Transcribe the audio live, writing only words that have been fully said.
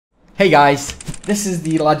Hey guys, this is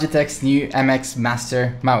the Logitech's new MX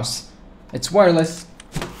Master mouse. It's wireless,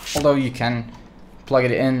 although you can plug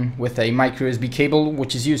it in with a micro USB cable,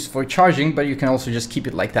 which is used for charging, but you can also just keep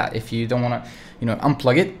it like that if you don't want to,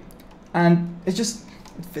 unplug it. And it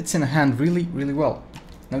fits in a hand really, really well.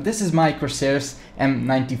 Now this is my Corsair's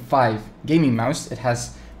M95 gaming mouse. It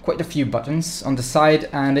has quite a few buttons on the side,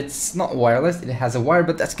 and it's not wireless. It has a wire,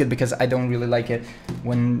 but that's good because I don't really like it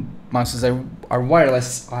when mouses are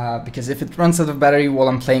wireless, because if it runs out of battery while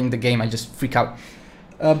I'm playing the game, I just freak out.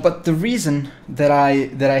 But the reason that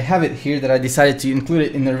I have it here, that I decided to include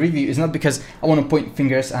it in the review, is not because I want to point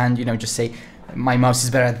fingers and just say my mouse is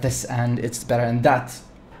better at this and it's better at that.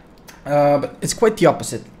 But it's quite the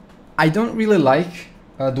opposite. I don't really like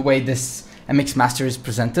the way this MX Master is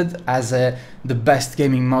presented as the best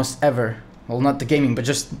gaming mouse ever. Well, not the gaming, but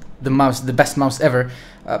just the best mouse ever.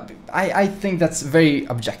 I think that's very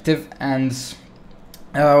objective, and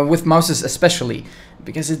with mouses especially,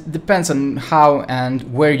 because it depends on how and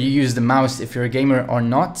where you use the mouse, if you're a gamer or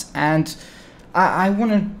not. And I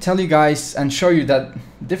want to tell you guys and show you that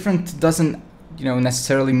different doesn't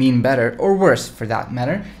necessarily mean better or worse for that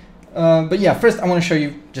matter. But yeah, first I want to show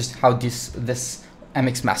you just how this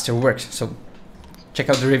MX Master works, so check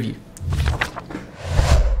out the review.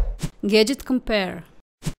 Gadget Compare.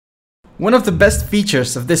 One of the best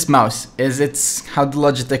features of this mouse is its, how the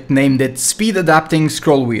Logitech named it, speed adapting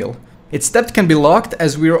scroll wheel. Its step can be locked,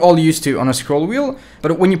 as we are all used to on a scroll wheel,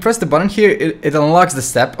 but when you press the button here, it unlocks the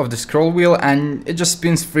step of the scroll wheel and it just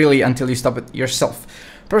spins freely until you stop it yourself.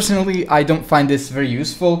 Personally, I don't find this very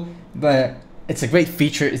useful, but it's a great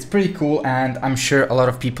feature. It's pretty cool, and I'm sure a lot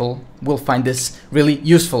of people will find this really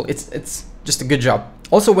useful. It's just a good job.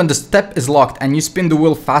 Also, when the step is locked and you spin the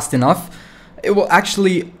wheel fast enough, it will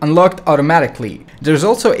actually unlock automatically. There's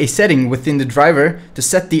also a setting within the driver to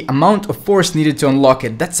set the amount of force needed to unlock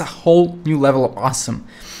it. That's a whole new level of awesome.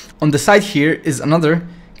 On the side here is another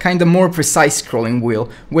kinda more precise scrolling wheel,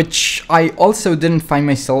 which I also didn't find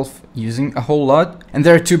myself using a whole lot. And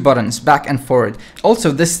there are two buttons, back and forward.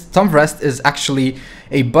 Also, this thumb rest is actually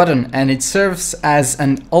a button, and it serves as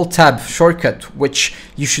an Alt-Tab shortcut, which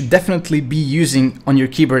you should definitely be using on your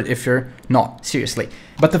keyboard if you're not, seriously.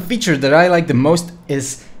 But the feature that I like the most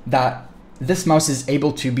is that this mouse is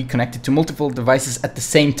able to be connected to multiple devices at the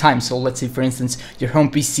same time. So let's say, for instance, your home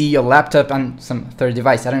PC, your laptop, and some third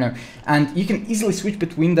device, I don't know. And you can easily switch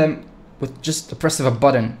between them with just the press of a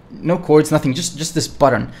button. No cords, nothing, just this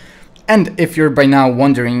button. And if you're by now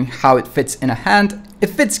wondering how it fits in a hand, it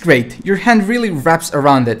fits great. Your hand really wraps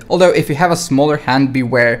around it. Although if you have a smaller hand,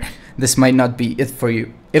 beware, this might not be it for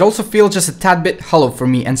you. It also feels just a tad bit hollow for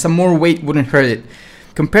me, and some more weight wouldn't hurt it.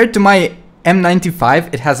 Compared to my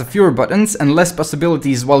M95, it has fewer buttons and less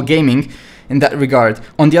possibilities while gaming in that regard.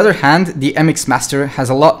 On the other hand, the MX Master has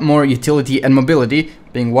a lot more utility and mobility,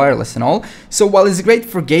 being wireless and all. So while it's great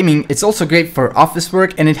for gaming, it's also great for office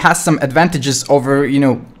work, and it has some advantages over,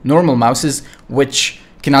 normal mouses, which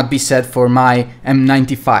cannot be said for my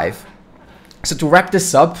M95. So to wrap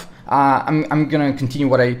this up, I'm gonna continue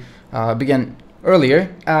what I began earlier,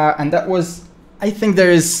 and that was, I think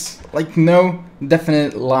there is like no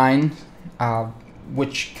definite line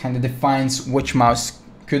which kind of defines which mouse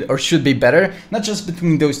could or should be better, not just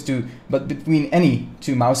between those two, but between any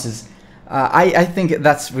two mouses. I think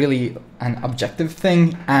that's really an objective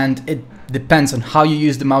thing, and it depends on how you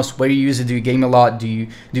use the mouse, where you use it. Do you game a lot? Do you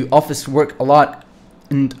do office work a lot?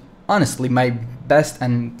 And honestly, my best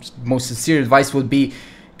and most sincere advice would be,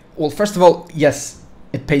 well, first of all, yes,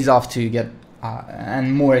 it pays off to get a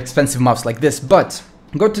more expensive mouse like this, but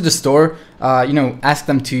go to the store, ask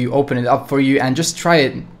them to open it up for you and just try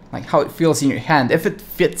it, like how it feels in your hand. If it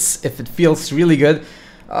fits, if it feels really good,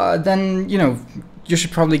 then, you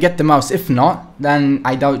should probably get the mouse. If not, then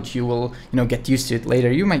I doubt you will, get used to it later.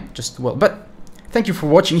 You might just will. But thank you for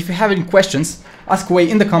watching. If you have any questions, ask away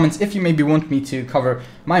in the comments. If you maybe want me to cover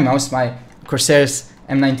my mouse, my Corsair's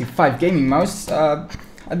M95 gaming mouse,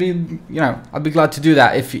 I'd be glad to do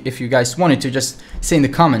that. If you guys wanted to, just say in the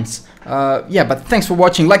comments. Yeah, but thanks for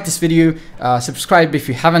watching. Like this video, subscribe if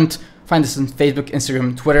you haven't. Find us on Facebook,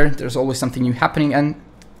 Instagram, Twitter. There's always something new happening, and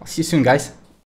I'll see you soon, guys.